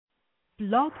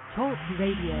Blog Talk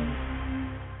Radio.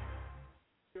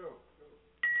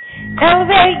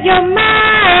 Elevate your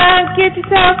mind, get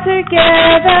yourself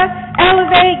together.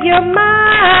 Elevate your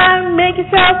mind, make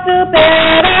yourself feel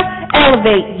better.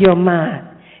 Elevate your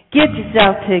mind, get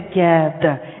yourself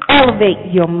together.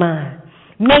 Elevate your mind,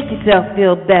 make yourself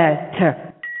feel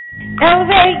better.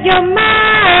 Elevate your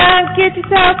mind, get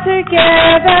yourself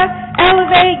together.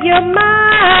 Elevate your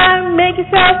mind, make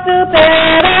yourself feel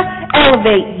better.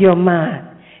 Elevate your mind,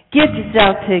 get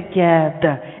yourself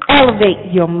together.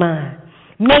 Elevate your mind.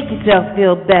 Make yourself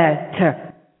feel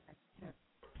better.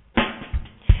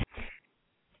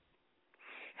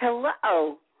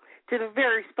 Hello to the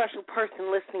very special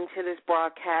person listening to this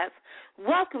broadcast.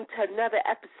 Welcome to another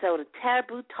episode of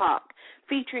Taboo Talk,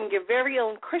 featuring your very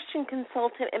own Christian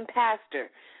consultant and pastor,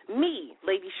 me,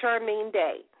 Lady Charmaine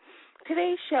Day.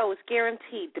 Today's show is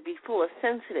guaranteed to be full of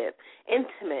sensitive,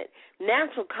 intimate,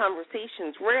 natural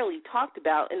conversations rarely talked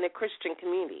about in the Christian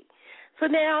community. So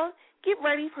now, get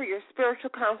ready for your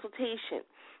spiritual consultation.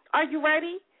 Are you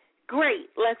ready? Great.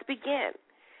 Let's begin.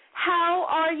 How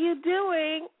are you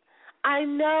doing? I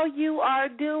know you are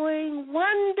doing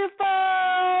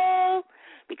wonderful,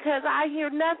 because I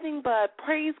hear nothing but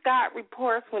praise God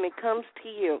reports when it comes to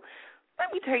you.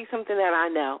 Let me tell you something that I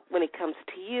know when it comes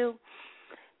to you.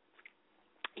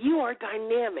 You are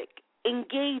dynamic,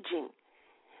 engaging.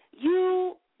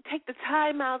 You take the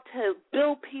time out to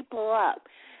build people up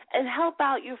and help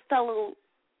out your fellow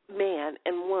man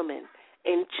and woman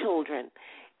and children.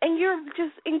 And you're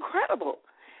just incredible.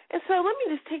 And so let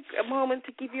me just take a moment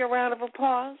to give you a round of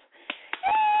applause.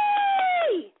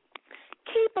 Hey!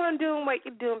 Keep on doing what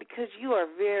you're doing, because you are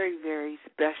very, very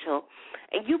special.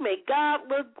 And you make God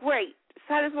look great.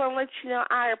 So I just want to let you know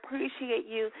I appreciate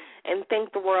you and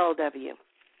think the world of you.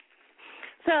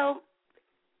 So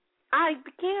I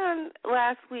began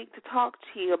last week to talk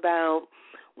to you about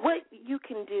what you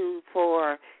can do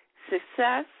for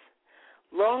success,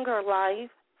 longer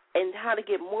life, and how to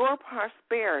get more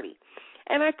prosperity.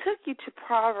 And I took you to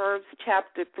Proverbs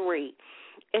chapter 3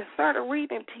 and started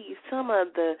reading to you some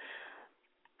of the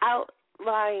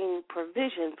outlying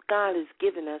provisions God has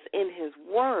given us in His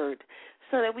Word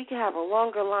so that we can have a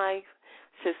longer life,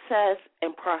 success,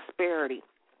 and prosperity.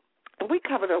 And we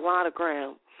covered a lot of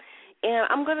ground. And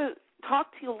I'm going to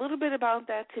talk to you a little bit about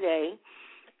that today.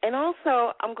 And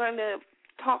also, I'm going to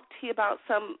talk to you about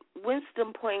some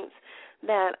wisdom points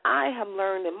that I have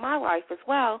learned in my life as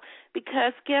well,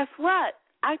 because guess what?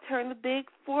 I turned the big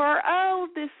 4-0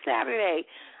 this Saturday.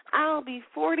 I'll be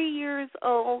 40 years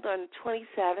old on the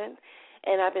 27th,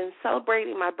 and I've been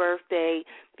celebrating my birthday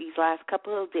these last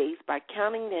couple of days by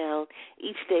counting down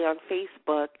each day on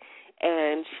Facebook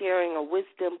and sharing a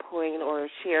wisdom point or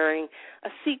sharing a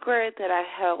secret that I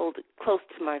held close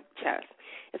to my chest.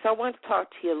 And so I want to talk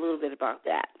to you a little bit about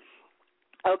that.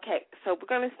 Okay, so we're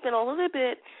going to spend a little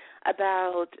bit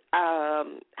about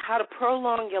how to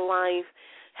prolong your life,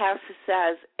 have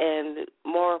success, and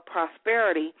more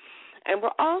prosperity. And we're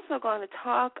also going to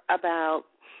talk about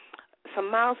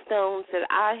some milestones that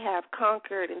I have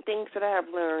conquered and things that I have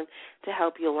learned to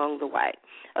help you along the way.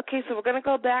 Okay, so we're going to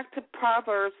go back to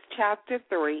Proverbs chapter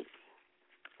 3.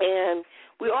 And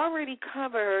we already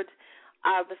covered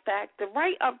the fact that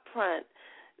right up front,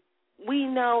 we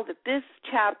know that this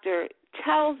chapter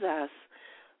tells us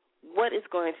what it's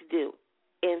going to do.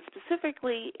 And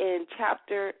specifically in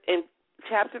chapter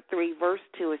 3, verse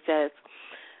 2, it says,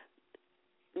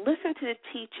 "Listen to the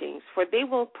teachings, for they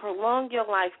will prolong your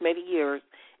life many years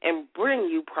and bring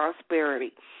you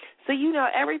prosperity." So you know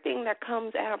everything that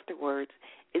comes afterwards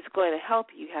is going to help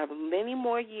you have many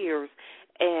more years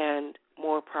and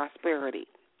more prosperity.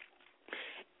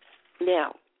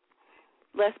 Now,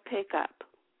 let's pick up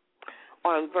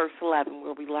on verse 11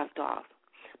 where we left off.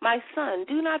 "My son,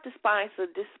 do not despise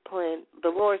the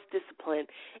Lord's discipline,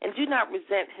 and do not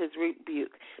resent His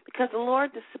rebuke, because the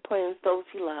Lord disciplines those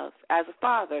He loves. As a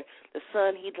father, the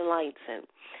son He delights in."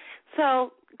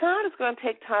 So God is going to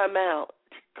take time out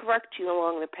to correct you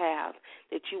along the path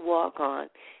that you walk on.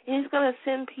 And He's going to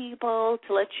send people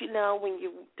to let you know when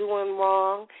you're doing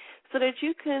wrong, so that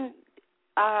you can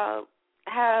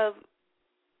have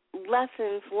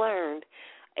lessons learned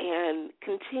and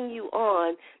continue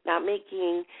on, not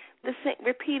repeating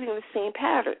the same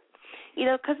pattern. You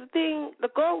know, because the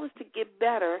goal is to get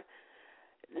better,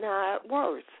 not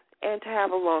worse, and to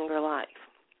have a longer life.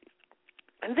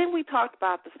 And then we talked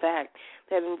about the fact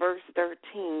that in verse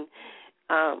 13,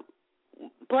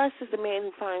 "Blessed is the man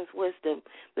who finds wisdom,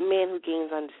 the man who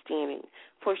gains understanding.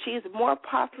 For she is more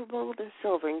profitable than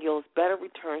silver and yields better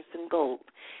returns than gold."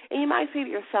 And you might say to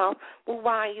yourself, well,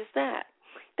 why is that?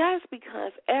 That's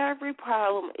because every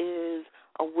problem is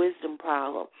a wisdom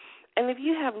problem. And if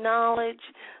you have knowledge,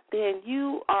 then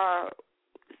you are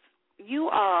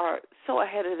so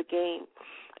ahead of the game.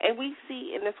 And we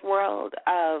see in this world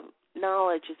of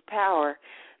knowledge is power,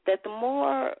 that the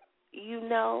more you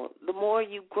know, the more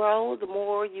you grow, the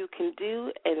more you can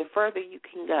do, and the further you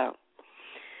can go.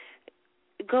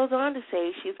 It goes on to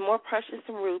say she is more precious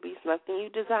than rubies. Nothing you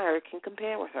desire can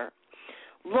compare with her.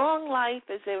 Long life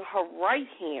is in her right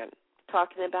hand,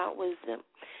 talking about wisdom.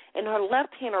 In her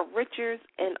left hand are riches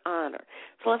and honor.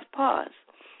 So let's pause.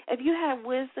 If you have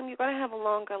wisdom, you're going to have a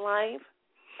longer life.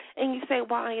 And you say,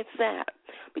 why is that?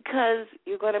 Because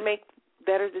you're going to make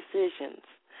better decisions.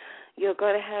 You're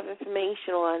going to have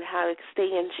information on how to stay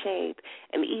in shape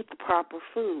and eat the proper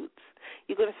foods.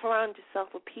 You're going to surround yourself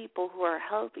with people who are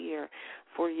healthier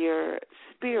for your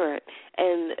spirit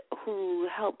and who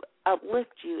help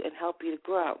uplift you and help you to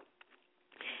grow.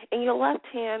 In your left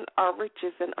hand are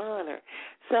riches and honor.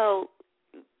 So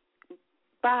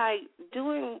by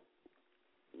doing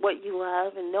what you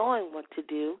love and knowing what to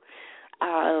do,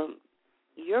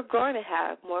 you're going to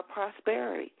have more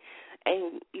prosperity,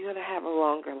 and you're going to have a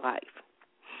longer life.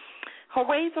 Her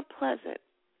ways are pleasant,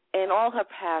 and all her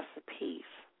paths are peace.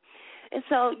 And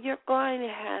so you're going to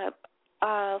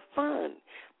have fun,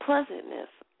 pleasantness.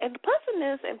 And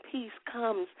pleasantness and peace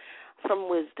comes from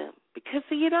wisdom. Because,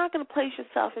 see, you're not going to place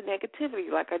yourself in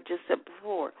negativity, like I just said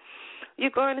before. You're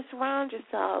going to surround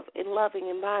yourself in loving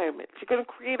environments. You're going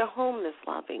to create a home that's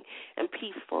loving and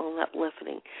peaceful and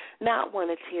uplifting, not one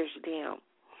that tears you down.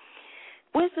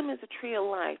 Wisdom is a tree of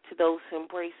life to those who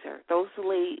embrace her. Those who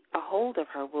lay a hold of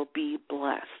her will be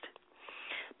blessed.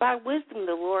 By wisdom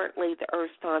the Lord laid the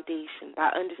earth's foundation. By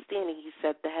understanding he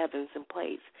set the heavens in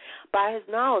place. By his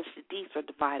knowledge the deeps are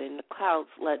divided, and the clouds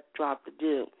let drop the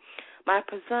dew. My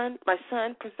son,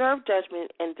 preserve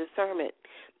judgment and discernment.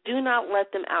 Do not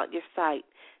let them out your sight.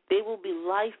 They will be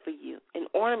life for you, an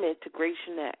ornament to grace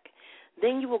your neck.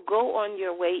 Then you will go on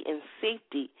your way in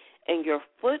safety, and your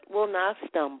foot will not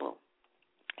stumble.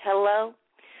 Hello?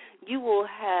 You will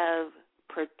have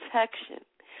protection,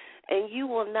 and you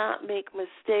will not make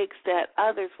mistakes that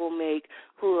others will make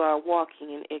who are walking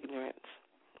in ignorance.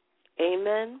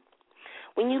 Amen?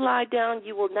 When you lie down,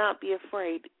 you will not be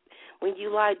afraid. When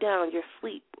you lie down, your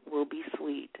sleep will be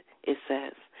sweet, it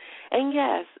says. And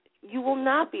yes, you will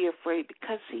not be afraid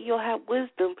because, see, you'll have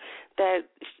wisdom that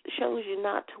shows you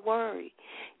not to worry.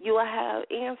 You will have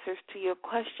answers to your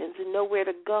questions and know where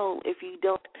to go if you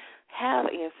don't have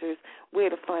answers, where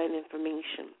to find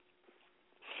information.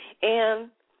 And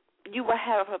you will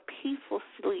have a peaceful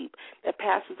sleep that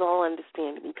passes all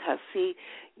understanding because, see,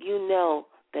 you know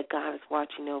that God is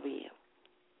watching over you.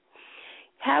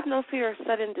 Have no fear of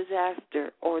sudden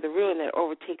disaster or the ruin that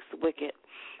overtakes the wicked,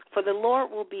 for the Lord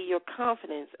will be your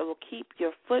confidence and will keep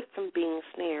your foot from being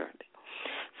snared.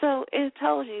 So it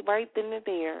tells you right then and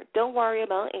there, don't worry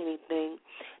about anything.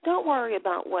 Don't worry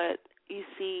about what you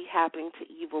see happening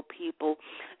to evil people,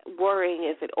 worrying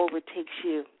if it overtakes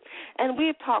you. And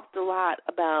we've talked a lot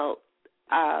about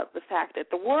the fact that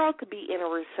the world could be in a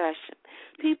recession.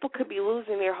 People could be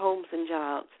losing their homes and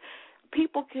jobs.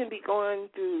 People can be going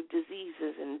through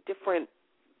diseases and different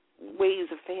ways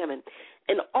of famine.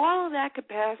 And all of that could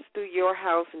pass through your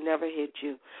house and never hit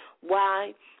you.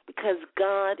 Why? Because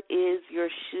God is your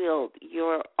shield,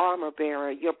 your armor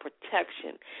bearer, your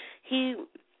protection. He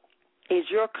is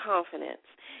your confidence.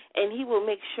 And he will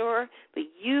make sure that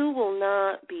you will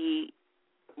not be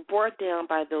brought down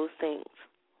by those things.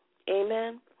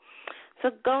 Amen? So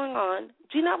going on,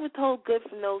 do not withhold good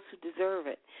from those who deserve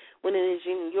it when it is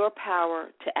in your power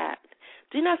to act.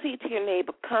 Do not say to your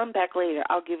neighbor, come back later,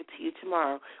 I'll give it to you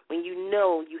tomorrow, when you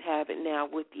know you have it now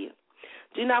with you.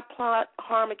 Do not plot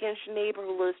harm against your neighbor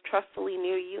who lives trustfully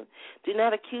near you. Do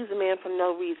not accuse a man for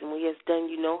no reason when he has done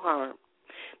you no harm.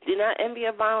 Do not envy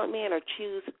a violent man or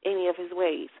choose any of his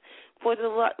ways. For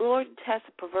the Lord detests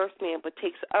a perverse man, but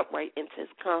takes the upright into his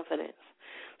confidence.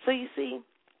 So you see,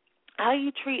 how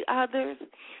you treat others,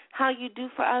 how you do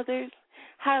for others,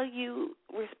 how you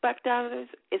respect others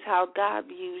is how God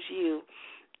views you.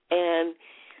 And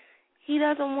he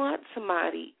doesn't want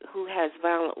somebody who has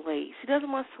violent ways. He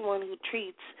doesn't want someone who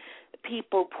treats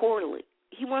people poorly.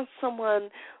 He wants someone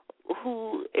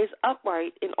who is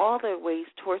upright in all their ways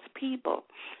towards people.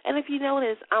 And if you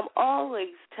notice, I'm always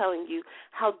telling you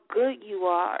how good you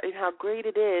are and how great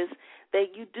it is that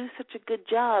you do such a good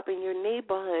job in your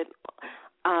neighborhood,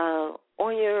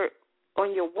 on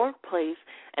your workplace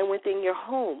and within your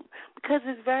home, because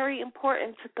it's very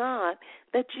important to God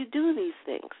that you do these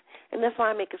things. And that's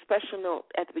why I make a special note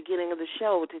at the beginning of the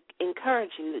show to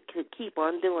encourage you to keep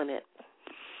on doing it.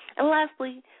 And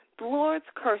lastly, the Lord's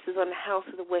curse is on the house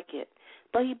of the wicked,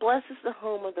 but he blesses the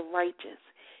home of the righteous.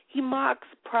 He mocks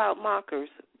proud mockers,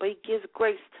 but he gives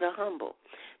grace to the humble.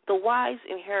 The wise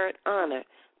inherit honor,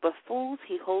 but fools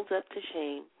he holds up to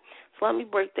shame. So let me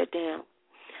break that down.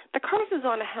 The curse is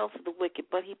on the house of the wicked,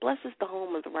 but he blesses the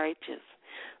home of the righteous.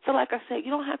 So like I said, you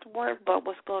don't have to worry about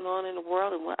what's going on in the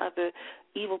world and what other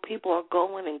evil people are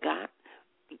going and got.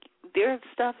 Their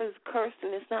stuff is cursed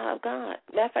and it's not of God.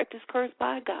 Matter of fact, it's cursed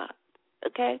by God.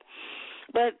 Okay?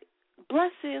 But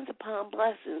blessings upon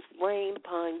blessings rain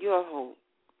upon your home.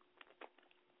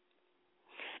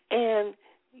 And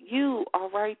you are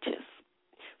righteous.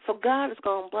 So God is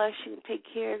going to bless you and take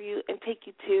care of you and take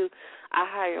you to a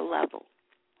higher level.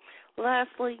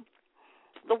 Lastly,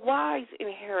 the wise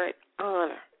inherit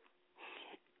honor,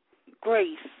 grace,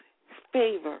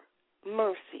 favor,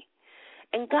 mercy.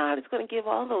 And God is going to give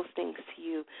all those things to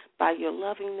you by your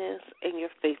lovingness and your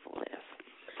faithfulness.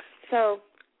 So,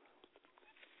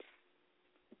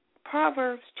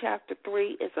 Proverbs chapter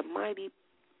 3 is a mighty,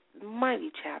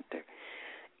 mighty chapter.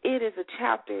 It is a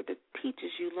chapter that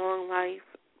teaches you long life,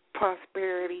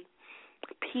 prosperity,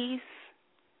 peace,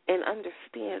 and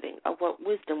understanding of what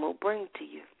wisdom will bring to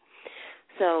you.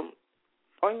 So,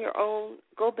 on your own,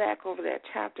 go back over that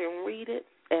chapter and read it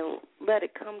and let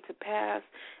it come to pass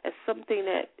as something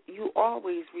that you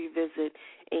always revisit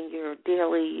in your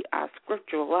daily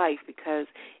scriptural life because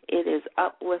it is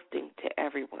uplifting to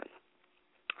everyone.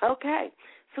 Okay,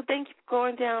 so thank you for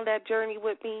going down that journey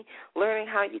with me, learning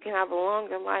how you can have a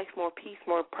longer life, more peace,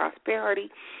 more prosperity,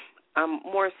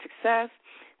 more success.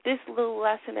 This little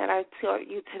lesson that I taught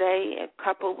you today,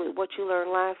 coupled with what you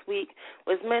learned last week,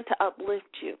 was meant to uplift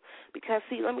you. Because,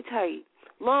 see, let me tell you,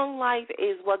 long life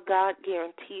is what God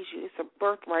guarantees you. It's a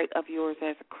birthright of yours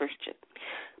as a Christian.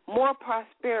 More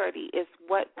prosperity is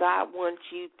what God wants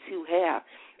you to have.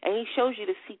 And he shows you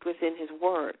the secrets in his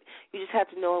word. You just have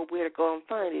to know where to go and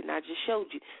find it. And I just showed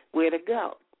you where to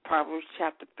go. Proverbs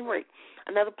chapter 3.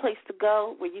 Another place to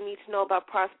go where you need to know about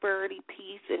prosperity,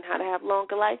 peace, and how to have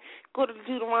longer life, go to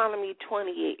Deuteronomy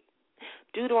 28.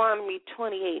 Deuteronomy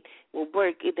 28 will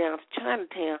break it down to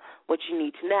Chinatown, what you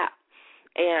need to know.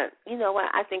 And, you know what,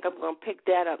 I think I'm going to pick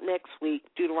that up next week,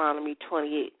 Deuteronomy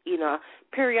 28. You know,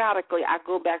 periodically I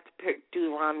go back to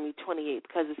Deuteronomy 28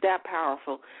 because it's that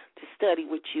powerful to study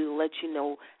with you and let you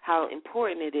know how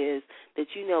important it is that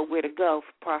you know where to go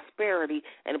for prosperity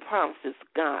and the promises of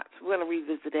God. So we're going to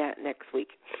revisit that next week.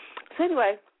 So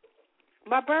anyway,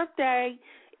 my birthday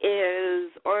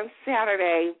is on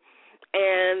Saturday,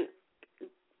 and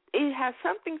it has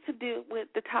something to do with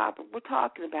the topic we're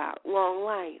talking about, long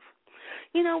life.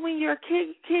 You know, when you're a kid,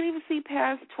 you can't even see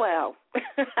past 12.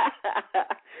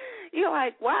 You're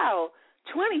like, wow,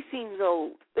 20 seems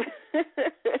old.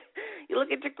 You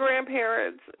look at your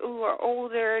grandparents who are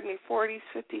older in their 40s,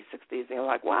 50s, 60s, and you're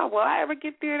like, wow, will I ever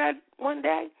get there that one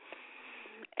day?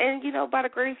 And, you know, by the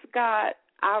grace of God,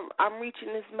 I'm reaching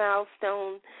this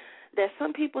milestone that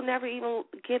some people never even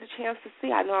get a chance to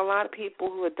see. I know a lot of people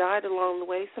who have died along the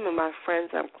way. Some of my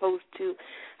friends I'm close to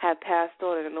have passed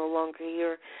on and are no longer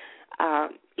here.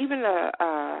 Even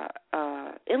a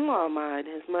in-law of mine,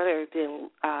 his mother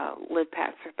didn't live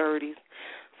past her 30s.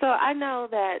 So I know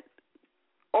that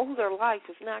older life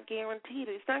is not guaranteed.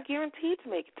 It's not guaranteed to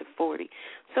make it to 40.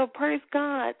 So praise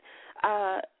God,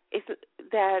 it's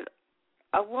that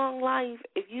a long life,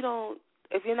 if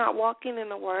you're not walking in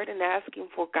the Word and asking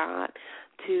for God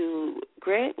to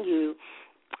grant you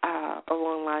a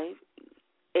long life,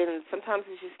 and sometimes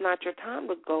it's just not your time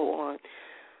to go on,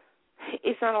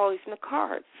 it's not always in the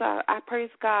cards. So I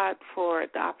praise God for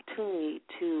the opportunity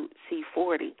to see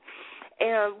 40.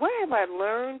 And what have I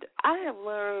learned? I have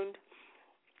learned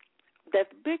that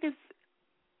the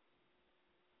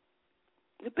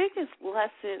biggest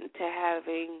lesson to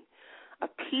having a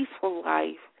peaceful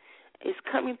life is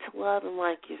coming to love and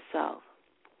like yourself.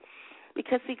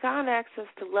 Because, see, God asks us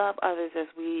to love others as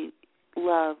we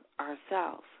love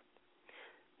ourselves.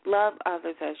 Love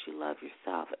others as you love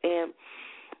yourself. And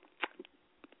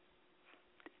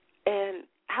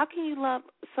how can you love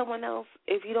someone else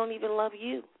if you don't even love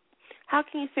you? How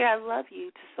can you say I love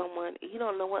you to someone if you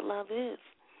don't know what love is?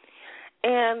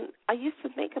 And I used to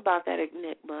think about that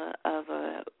enigma of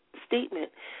a statement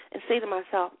and say to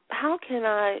myself, how can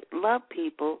I love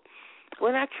people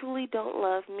when I truly don't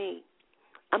love me?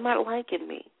 I'm not liking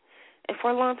me. And for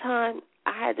a long time,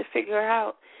 I had to figure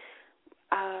out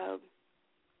how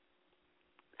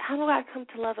do I come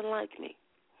to love and like me?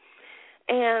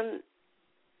 And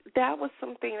that was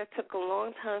something that took a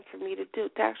long time for me to do.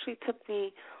 It actually took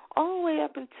me all the way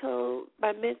up until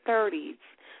my mid-30s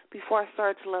before I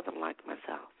started to love and like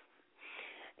myself.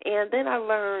 And then I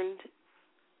learned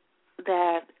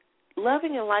that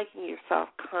loving and liking yourself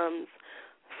comes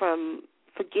from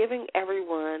forgiving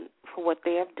everyone for what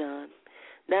they have done,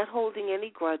 not holding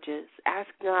any grudges,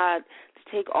 asking God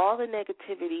to take all the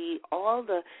negativity, all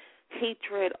the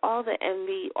hatred, all the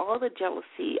envy, all the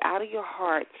jealousy out of your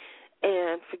heart,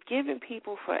 and forgiving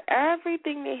people for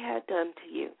everything they had done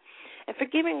to you, and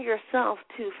forgiving yourself,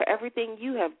 too, for everything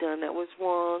you have done that was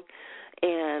wrong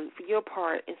and for your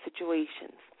part in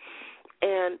situations,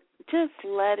 and just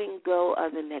letting go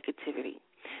of the negativity.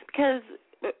 Because,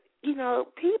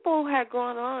 people had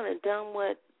gone on and done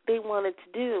what they wanted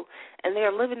to do, and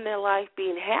they're living their life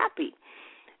being happy.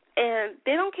 And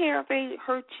they don't care if they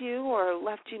hurt you or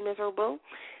left you miserable.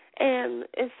 And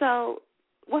so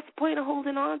what's the point of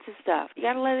holding on to stuff? You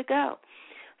got to let it go.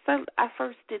 So I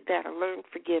first did that. I learned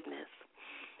forgiveness.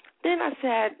 Then I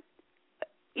said,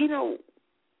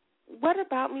 what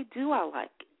about me do I like?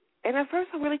 And at first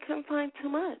I really couldn't find too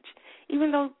much,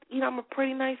 even though, I'm a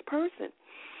pretty nice person.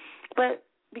 But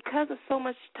because of so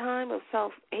much time of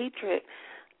self-hatred,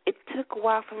 it took a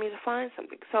while for me to find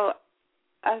something. So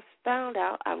I found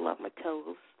out I love my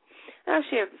toes. And I've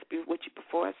shared this with you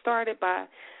before. I started by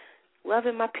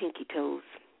loving my pinky toes,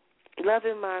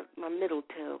 loving my middle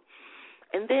toe.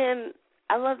 And then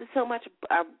I loved it so much,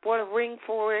 I bought a ring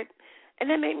for it, and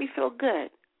that made me feel good.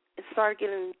 And started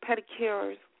getting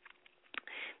pedicures.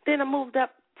 Then I moved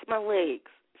up to my legs,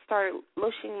 started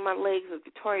lotioning my legs with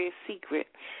Victoria's Secret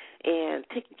and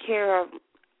taking care of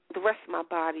the rest of my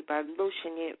body by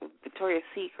lotioning it with Victoria's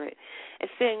Secret and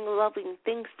saying loving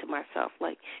things to myself,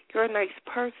 like, you're a nice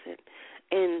person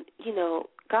and,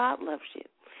 God loves you.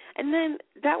 And then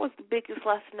that was the biggest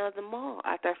lesson of them all.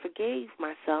 After I forgave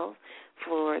myself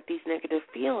for these negative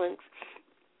feelings,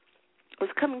 was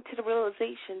coming to the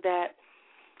realization that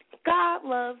God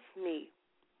loves me.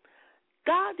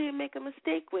 God didn't make a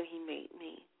mistake when he made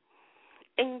me.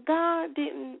 And God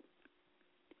didn't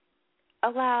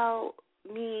allow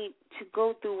me to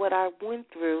go through what I went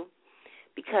through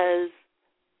because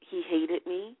he hated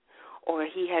me or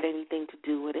he had anything to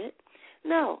do with it.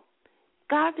 No,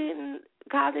 God didn't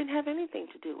have anything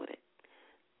to do with it.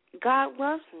 God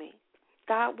loves me.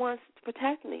 God wants to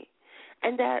protect me.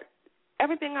 And that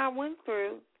everything I went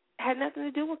through had nothing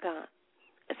to do with God.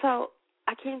 So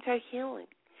I came to a healing.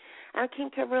 I came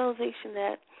to a realization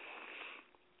that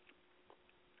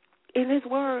in his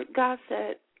word, God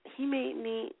said he made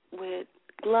me with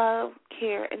love,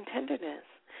 care, and tenderness.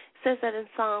 It says that in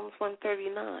Psalms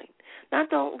 139.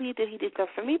 Not only did he do that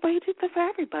for me, but he did that for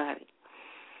everybody.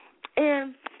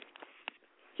 And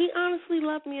he honestly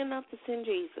loved me enough to send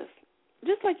Jesus,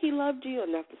 just like he loved you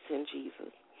enough to send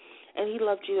Jesus. And he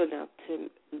loved you enough to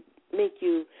make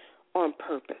you on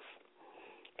purpose.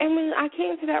 And when I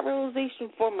came to that realization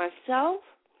for myself,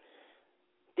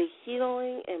 the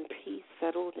healing and peace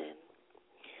settled in.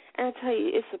 And I tell you,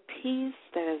 it's a peace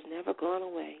that has never gone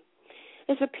away.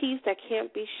 It's a peace that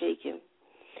can't be shaken.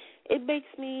 It makes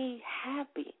me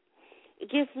happy. It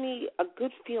gives me a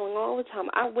good feeling all the time.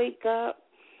 I wake up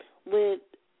with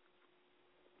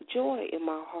joy in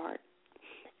my heart.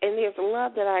 And there's a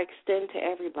love that I extend to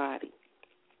everybody.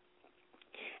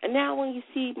 And now when you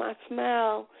see my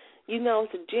smile, you know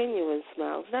it's a genuine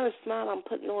smile. It's not a smile I'm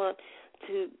putting on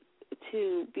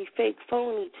to be fake,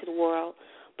 phony to the world,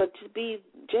 but to be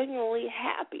genuinely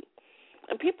happy.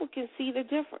 And people can see the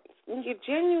difference. When you're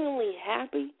genuinely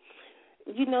happy,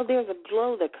 there's a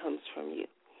glow that comes from you.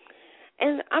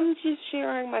 And I'm just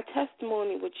sharing my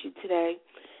testimony with you today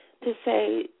to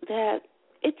say that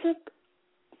it took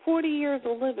 40 years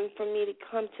of living for me to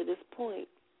come to this point.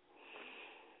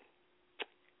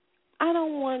 I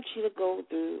don't want you to go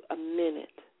through a minute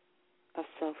of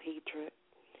self-hatred.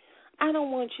 I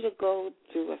don't want you to go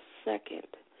through a second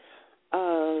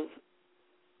of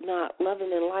not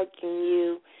loving and liking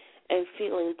you and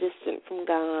feeling distant from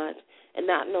God and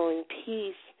not knowing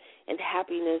peace and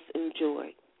happiness and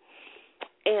joy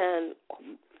and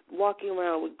walking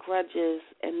around with grudges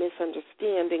and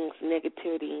misunderstandings,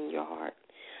 negativity in your heart.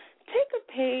 Take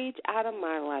a page out of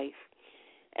my life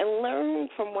and learn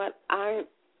from what I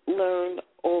learned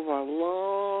over a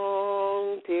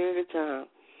long period of time.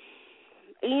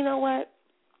 And you know what?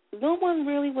 No one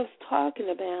really was talking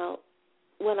about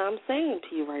what I'm saying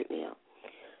to you right now.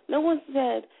 No one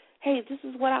said, hey, this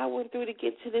is what I went through to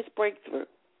get to this breakthrough.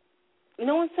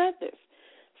 No one said this.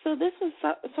 So this was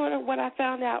sort of what I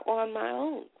found out on my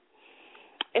own.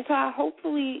 And so I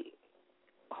hopefully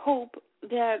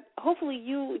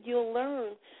you'll learn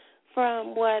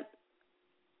from what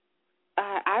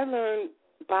I learned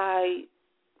by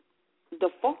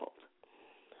default.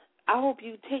 I hope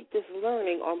you take this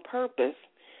learning on purpose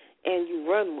and you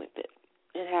run with it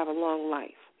and have a long life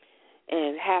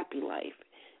and happy life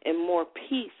and more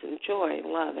peace and joy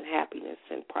and love and happiness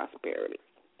and prosperity.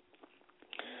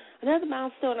 Another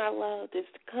milestone I love is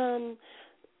to come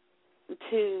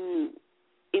to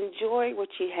enjoy what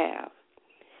you have.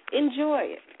 Enjoy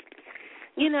it.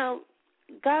 You know,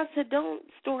 God said don't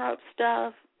store out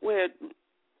stuff where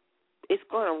it's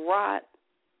going to rot.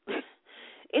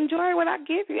 Enjoy what I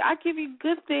give you. I give you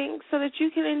good things so that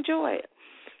you can enjoy it.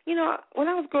 You know, when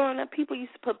I was growing up, people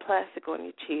used to put plastic on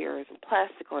your chairs and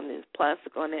plastic on this,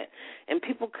 plastic on that, and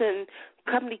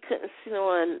company couldn't sit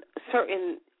on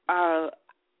certain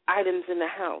items in the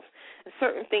house. And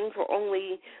certain things were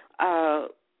only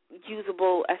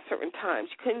usable at certain times.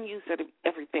 You couldn't use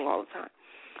everything all the time.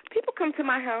 People come to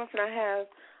my house and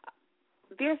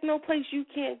there's no place you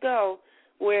can't go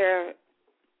where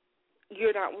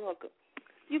you're not welcome.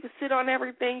 You can sit on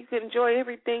everything. You can enjoy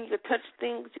everything. You can touch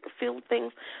things. You can feel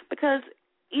things. Because,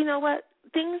 you know what?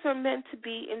 Things are meant to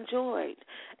be enjoyed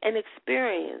and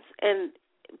experienced and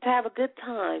to have a good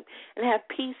time and have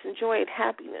peace and joy and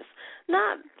happiness.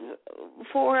 Not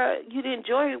for you to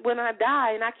enjoy it when I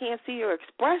die and I can't see your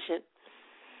expression.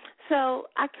 So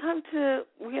I come to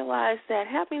realize that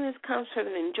happiness comes from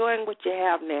enjoying what you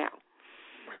have now.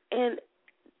 And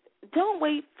don't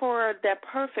wait for that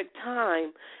perfect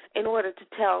time in order to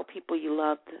tell people you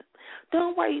love them.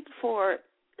 Don't wait for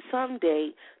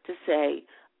someday to say,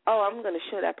 oh, I'm going to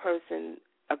show that person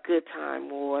a good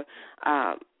time or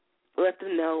let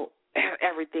them know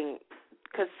everything,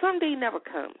 because someday never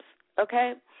comes,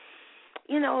 okay?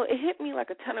 You know, it hit me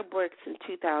like a ton of bricks in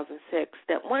 2006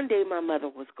 that one day my mother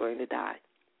was going to die.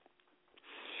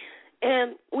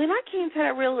 And when I came to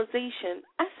that realization,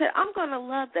 I said, I'm going to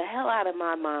love the hell out of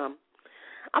my mom.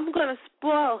 I'm going to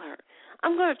spoil her.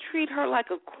 I'm going to treat her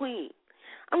like a queen.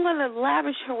 I'm going to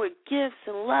lavish her with gifts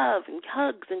and love and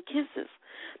hugs and kisses.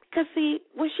 Because, see,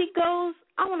 when she goes,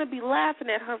 I want to be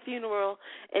laughing at her funeral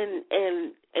and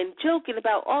joking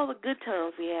about all the good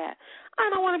times we had. I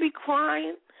don't want to be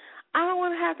crying. I don't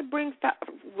want to have to bring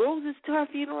roses to her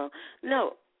funeral.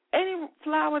 No, any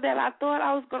flower that I thought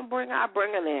I was going to bring her, I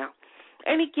bring her now.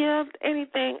 Any gift,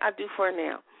 anything, I do for her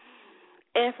now.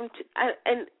 And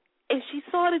she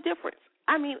saw the difference.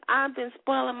 I mean, I've been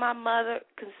spoiling my mother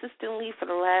consistently for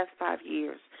the last 5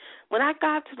 years. When I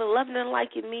got to the loving and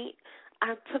liking me,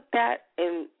 I took that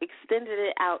and extended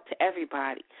it out to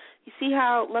everybody. You see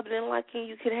how loving and liking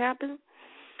you can happen?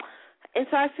 And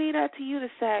so I say that to you to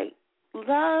say,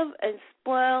 love and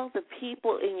spoil the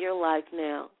people in your life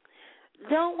now.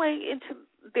 Don't wait until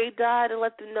they die to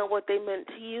let them know what they meant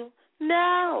to you.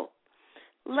 No.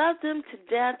 Love them to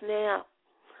death now.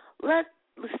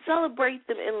 Celebrate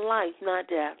them in life, not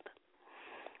death.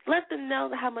 Let them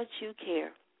know how much you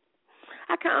care.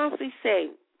 I can honestly say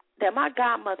that my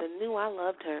godmother knew I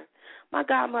loved her. My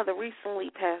godmother recently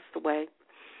passed away,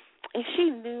 and she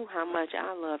knew how much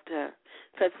I loved her.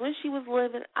 Because when she was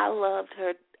living, I loved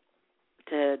her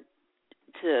to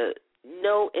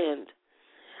no end.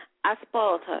 I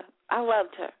spoiled her. I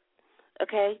loved her,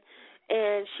 okay?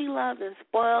 And she loved and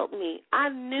spoiled me. I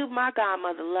knew my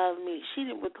godmother loved me. She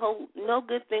didn't withhold no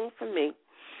good thing from me.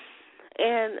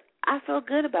 And I feel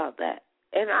good about that.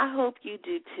 And I hope you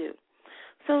do too.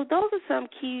 So those are some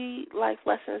key life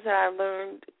lessons that I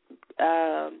learned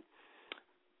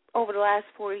over the last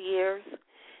 40 years.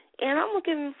 And I'm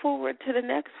looking forward to the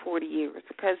next 40 years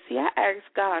because, see, I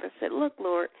asked God, I said, look,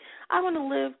 Lord, I want to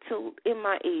live till in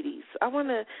my 80s. I want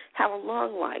to have a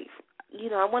long life. You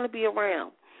know, I want to be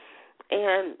around.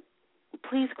 And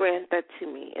please grant that to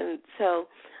me. And so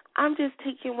I'm just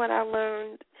taking what I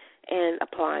learned and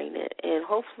applying it. And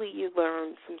hopefully you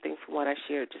learned something from what I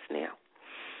shared just now.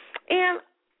 And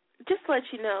just to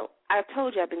let you know, I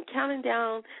told you I've been counting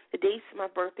down the dates of my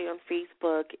birthday on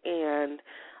Facebook and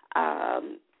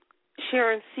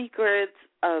sharing secrets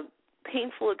of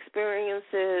painful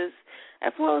experiences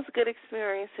as well as good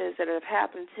experiences that have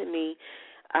happened to me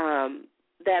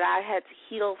that I had to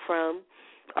heal from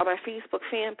on my Facebook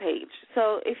fan page.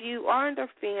 So if you aren't a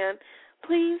fan,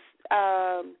 please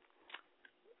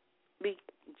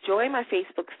join my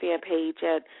Facebook fan page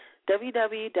at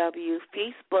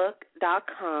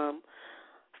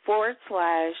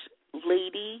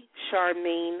www.facebook.com/Lady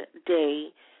Charmaine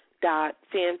Day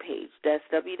 .fanpage. That's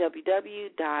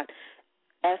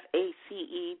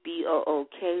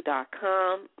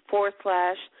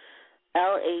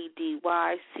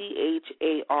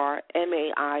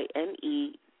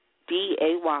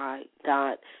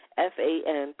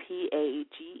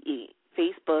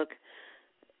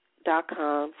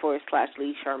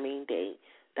Facebook.com/Lady Charmaine Day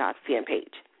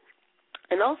 .fanpage.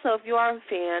 And also, if you are a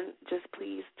fan, just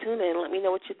please tune in. Let me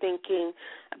know what you're thinking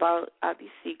about these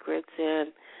secrets.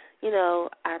 And,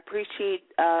 I appreciate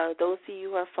those of you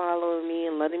who are following me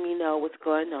and letting me know what's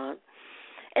going on.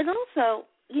 And also,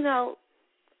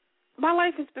 my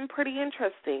life has been pretty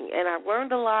interesting, and I've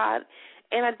learned a lot.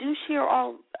 And I do share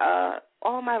all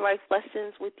my life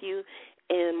lessons with you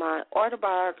in my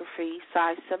autobiography,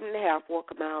 Size 7.5,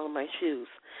 Walk a Mile in My Shoes.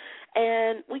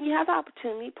 And when you have the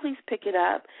opportunity, please pick it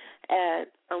up at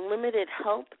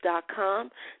unlimitedhelp.com.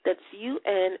 That's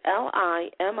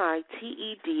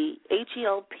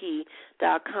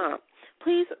UNLIMITEDHELP.com.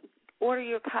 Please order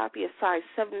your copy of Size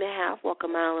 7.5, Walk a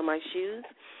Mile in My Shoes,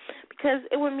 because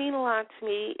it would mean a lot to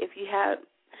me if you had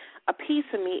a piece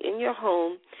of me in your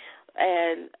home,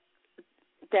 and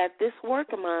that this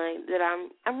work of mine that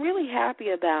I'm really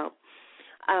happy about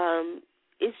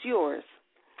is yours.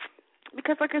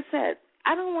 Because, like I said,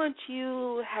 I don't want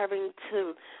you having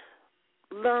to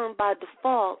learn by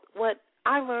default what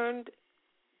I learned.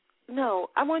 No,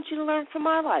 I want you to learn from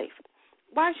my life.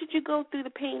 Why should you go through the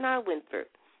pain I went through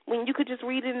when you could just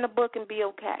read it in a book and be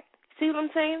okay? See what I'm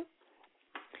saying?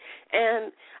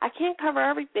 And I can't cover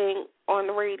everything on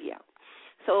the radio.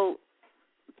 So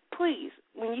please,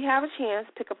 when you have a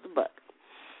chance, pick up the book.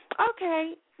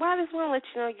 Okay, well, I just want to let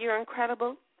you know you're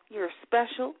incredible. You're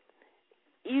special.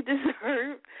 You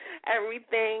deserve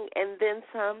everything and then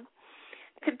some.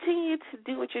 Continue to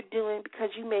do what you're doing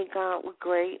because you made God look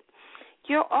great.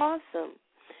 You're awesome.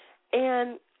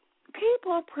 And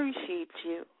people appreciate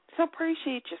you. So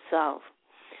appreciate yourself.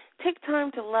 Take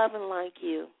time to love and like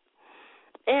you.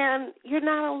 And you're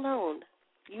not alone.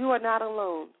 You are not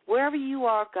alone. Wherever you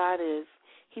are, God is.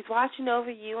 He's watching over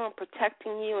you and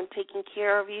protecting you and taking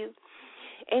care of you.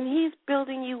 And He's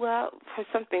building you up for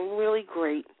something really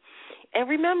great. And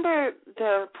remember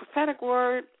the prophetic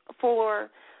word for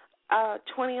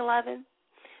 2011,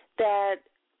 that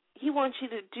He wants you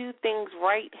to do things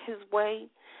right His way,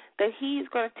 that He's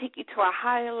going to take you to a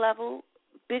higher level,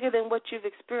 bigger than what you've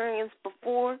experienced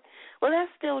before. Well,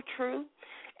 that's still true.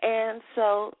 And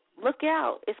so look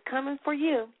out. It's coming for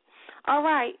you. All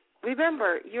right.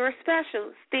 Remember, you're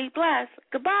special. Stay blessed.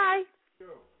 Goodbye.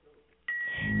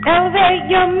 Elevate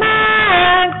your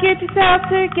mind, get yourself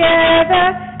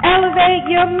together. Elevate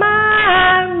your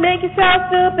mind, make yourself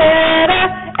feel better.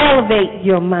 Elevate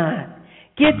your mind,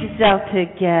 get yourself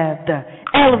together.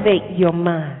 Elevate your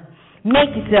mind,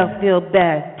 make yourself feel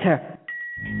better.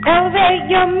 Elevate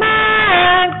your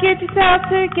mind, get yourself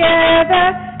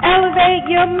together. Elevate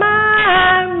your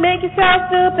mind, make yourself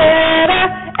feel better.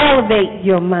 Elevate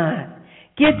your mind,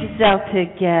 get yourself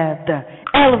together.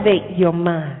 Elevate your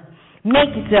mind,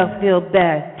 make yourself feel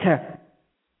better.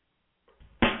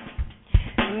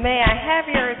 May I have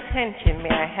your attention? May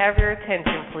I have your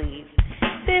attention, please?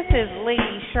 This is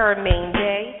Lady Charmaine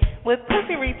Day with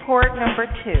Pussy Report number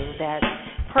 2. That's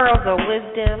Pearls of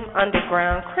Wisdom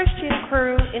Underground Christian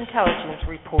Crew Intelligence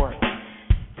Report.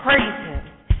 Praise Him.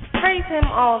 Praise Him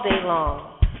all day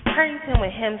long. Praise Him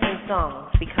with hymns and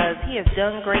songs because He has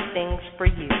done great things for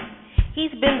you. He's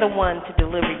been the one to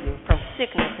deliver you from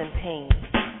sickness and pain,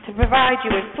 to provide you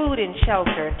with food and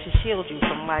shelter, and to shield you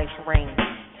from life's rain.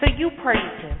 So you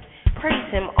praise Him.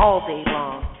 Praise Him all day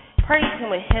long. Praise Him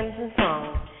with hymns and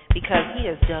songs because He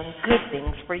has done good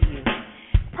things for you.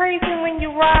 Praise Him when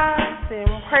you rise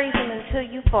and praise Him until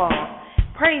you fall.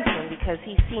 Praise Him because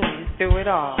He's seen you through it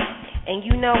all. And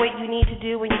you know what you need to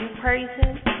do when you praise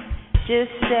Him?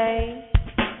 Just say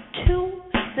 2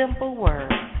 simple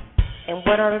words. And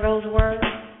what are those words?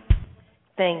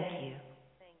 Thank you.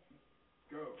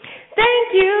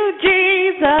 Thank you,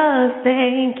 Jesus.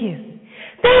 Thank you.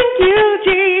 Thank you,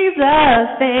 Jesus.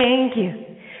 Thank you.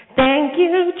 Thank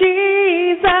you,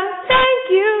 Jesus.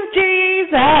 Thank you,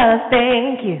 Jesus.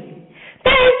 Thank you.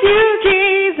 Thank you,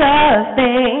 Jesus.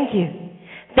 Thank you.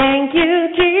 Thank you,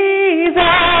 Jesus.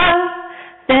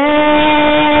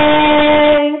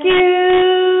 Thank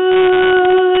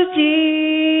you,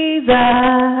 Jesus.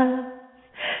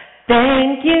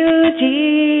 Thank you,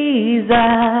 Jesus.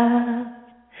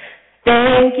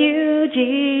 Thank you,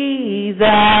 Jesus.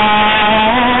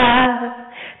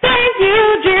 Thank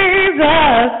you,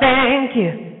 Jesus. Thank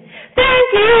you.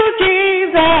 Thank you,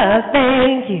 Jesus.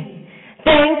 Thank you.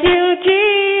 Thank you,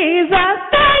 Jesus.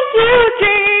 Thank you,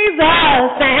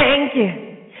 Jesus. Thank you.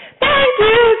 Thank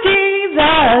you,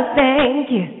 Jesus.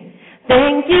 Thank you.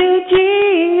 Thank you,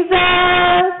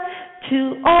 Jesus. To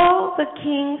all the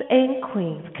kings and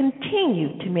queens,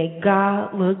 continue to make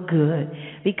God look good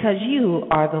because you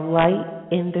are the light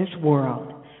in this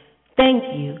world. Thank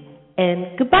you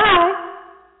and goodbye.